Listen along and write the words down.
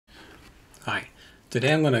Hi,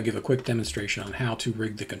 today I'm going to give a quick demonstration on how to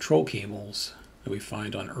rig the control cables that we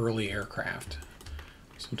find on early aircraft.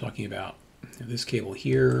 So I'm talking about this cable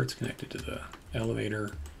here, it's connected to the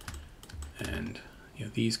elevator, and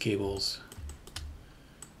these cables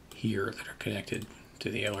here that are connected to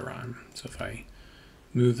the aileron. So if I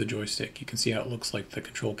move the joystick, you can see how it looks like the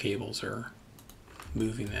control cables are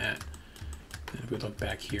moving that. And if we look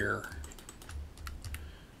back here,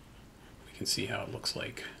 we can see how it looks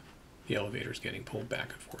like the elevator is getting pulled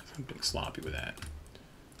back and forth. I'm being sloppy with that.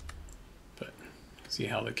 But see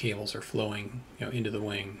how the cables are flowing into the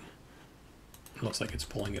wing. It looks like it's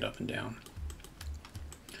pulling it up and down.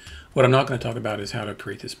 What I'm not going to talk about is how to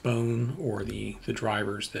create this bone or the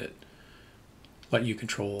drivers that let you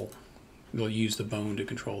control. They'll use the bone to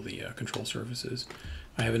control the control surfaces.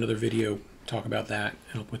 I have another video talk about that,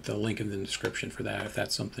 and I'll put the link in the description for that if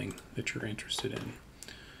that's something that you're interested in.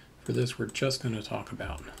 For this, we're just going to talk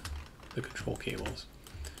about the control cables.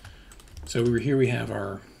 So here we have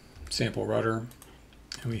our sample rudder,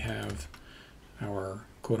 and we have our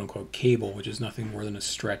quote-unquote cable, which is nothing more than a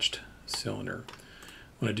stretched cylinder.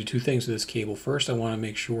 I want to do two things with this cable. First, I want to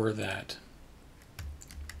make sure that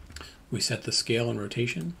we set the scale and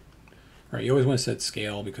rotation. All right, you always want to set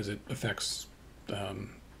scale because it affects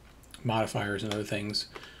modifiers and other things.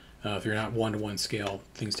 If you're not one-to-one scale,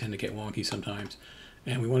 things tend to get wonky sometimes.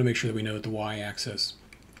 And we want to make sure that we know that the y-axis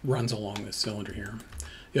runs along this cylinder here.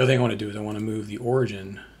 The other thing I want to do is I want to move the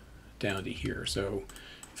origin down to here. So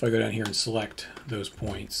if I go down here and select those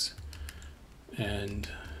points and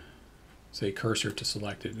say cursor to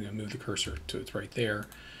selected, I'm going to move the cursor to it's right there,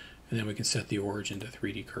 and then we can set the origin to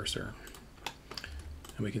 3D cursor.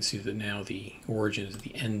 And we can see that now the origin is at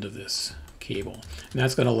the end of this cable. And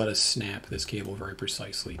that's going to let us snap this cable very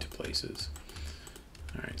precisely to places.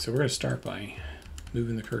 All right, so we're going to start by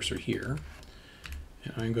moving the cursor here.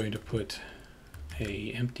 And I'm going to put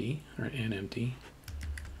an empty.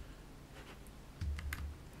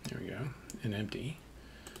 There we go, an empty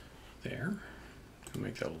there. I'll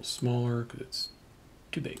make that a little smaller because it's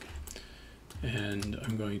too big. And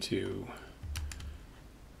I'm going to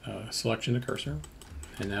selection the cursor,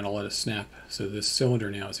 and that'll let us snap. So this cylinder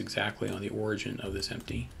now is exactly on the origin of this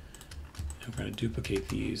empty. And we're going to duplicate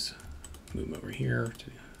these, move them over here to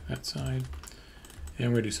that side. And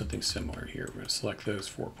we're going to do something similar here. We're going to select those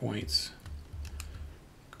 4 points,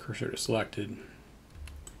 cursor to selected,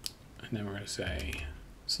 and then we're going to say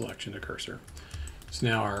selection to cursor. So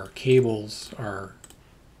now our cables are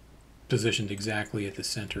positioned exactly at the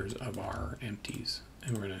centers of our empties.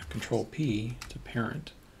 And we're going to control P to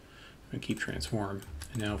parent and keep transform.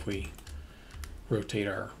 And now if we rotate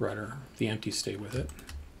our rudder, the empties stay with it.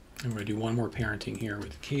 And we're going to do one more parenting here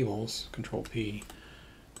with the cables, control P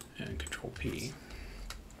and control P.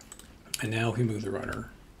 And now if we move the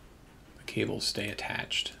rudder, the cables stay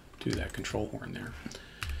attached to that control horn there.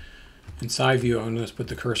 In side view, I'm going to put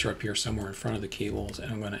the cursor up here somewhere in front of the cables,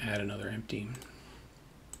 and I'm going to add another empty.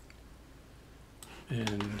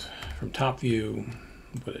 And from top view,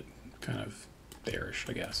 put it kind of there-ish,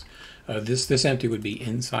 I guess. This empty would be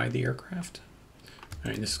inside the aircraft.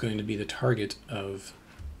 All right, this is going to be the target of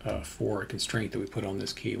for a constraint that we put on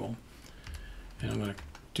this cable. And I'm going to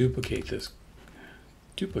duplicate this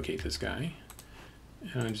guy,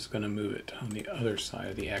 and I'm just going to move it on the other side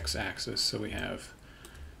of the x-axis so we have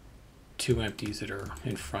two empties that are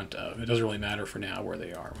in front of. It doesn't really matter for now where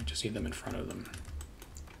they are, we just need them in front of them.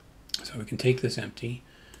 So we can take this empty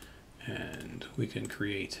and we can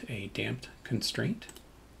create a damped constraint,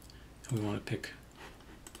 and we want to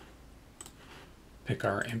pick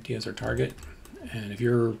our empty as our target. And if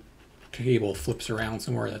your cable flips around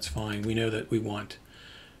somewhere, that's fine. We know that we want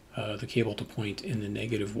the cable to point in the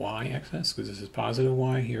negative y-axis because this is positive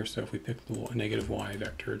y here. So if we pick the negative y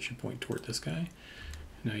vector, it should point toward this guy.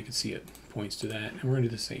 Now you can see it points to that. And we're going to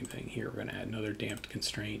do the same thing here. We're going to add another damped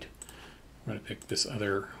constraint. We're going to pick this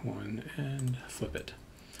other one and flip it.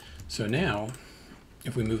 So now,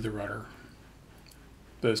 if we move the rudder,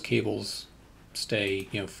 those cables stay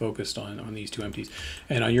focused on these two empties.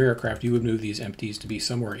 And on your aircraft, you would move these empties to be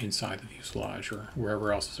somewhere inside the fuselage or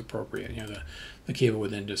wherever else is appropriate. The cable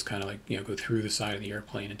would then just kind of like go through the side of the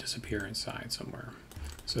airplane and disappear inside somewhere.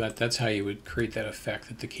 So that's how you would create that effect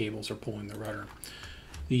that the cables are pulling the rudder.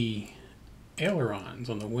 The ailerons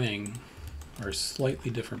on the wing are a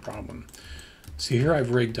slightly different problem. So here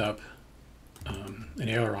I've rigged up an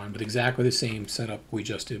aileron with exactly the same setup we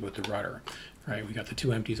just did with the rudder. Right, we got the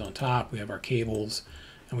two empties on top, we have our cables,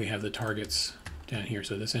 and we have the targets down here.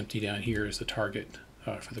 So this empty down here is the target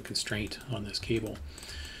for the constraint on this cable.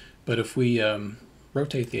 But if we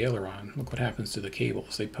rotate the aileron, look what happens to the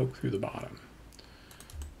cables. They poke through the bottom.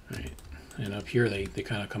 Right, and up here they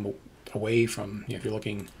kind of come away from, if you're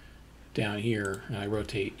looking down here and I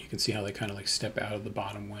rotate, you can see how they kind of like step out of the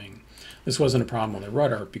bottom wing. This wasn't a problem on the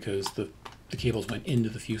rudder because the cables went into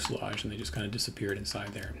the fuselage and they just kind of disappeared inside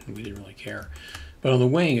there, and we didn't really care. But on the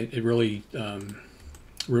wing, it really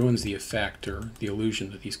ruins the effect or the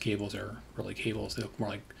illusion that these cables are really cables. They look more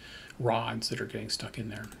like rods that are getting stuck in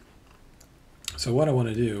there. So what I want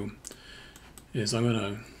to do is I'm going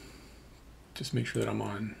to just make sure that I'm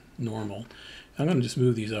on normal. I'm going to just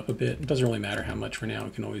move these up a bit. It doesn't really matter how much for now.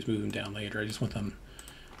 We can always move them down later. I just want them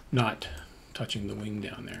not touching the wing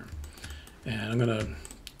down there. And I'm going to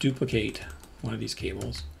duplicate one of these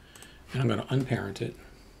cables, and I'm going to unparent it.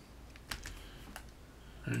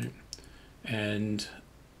 All right. And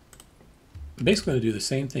I'm basically going to do the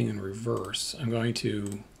same thing in reverse. I'm going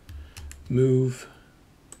to move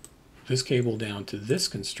this cable down to this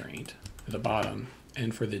constraint at the bottom,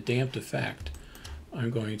 and for the damped effect,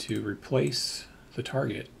 I'm going to replace the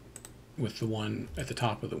target with the one at the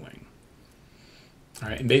top of the wing. All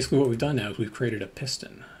right, and basically what we've done now is we've created a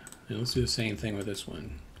piston. And let's do the same thing with this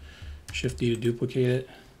one. Shift D to duplicate it,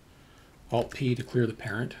 Alt P to clear the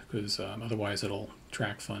parent, because otherwise it'll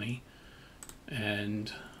track funny.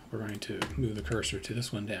 And we're going to move the cursor to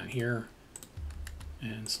this one down here,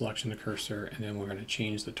 and selection the cursor, and then we're going to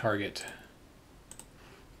change the target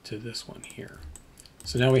to this one here.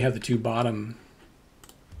 So now we have the two bottom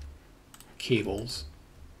cables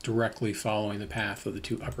directly following the path of the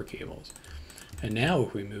two upper cables. And now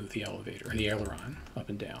if we move the elevator, or the aileron, up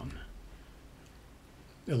and down,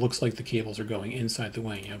 it looks like the cables are going inside the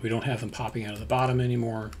wing. We don't have them popping out of the bottom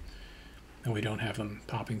anymore, and we don't have them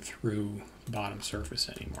popping through the bottom surface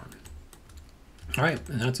anymore. All right,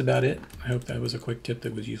 and that's about it. I hope that was a quick tip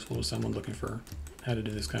that was useful to someone looking for how to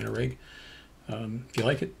do this kind of rig. If you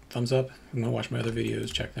like it, thumbs up. If you want to watch my other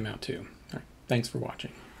videos, check them out too. All right, thanks for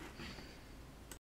watching.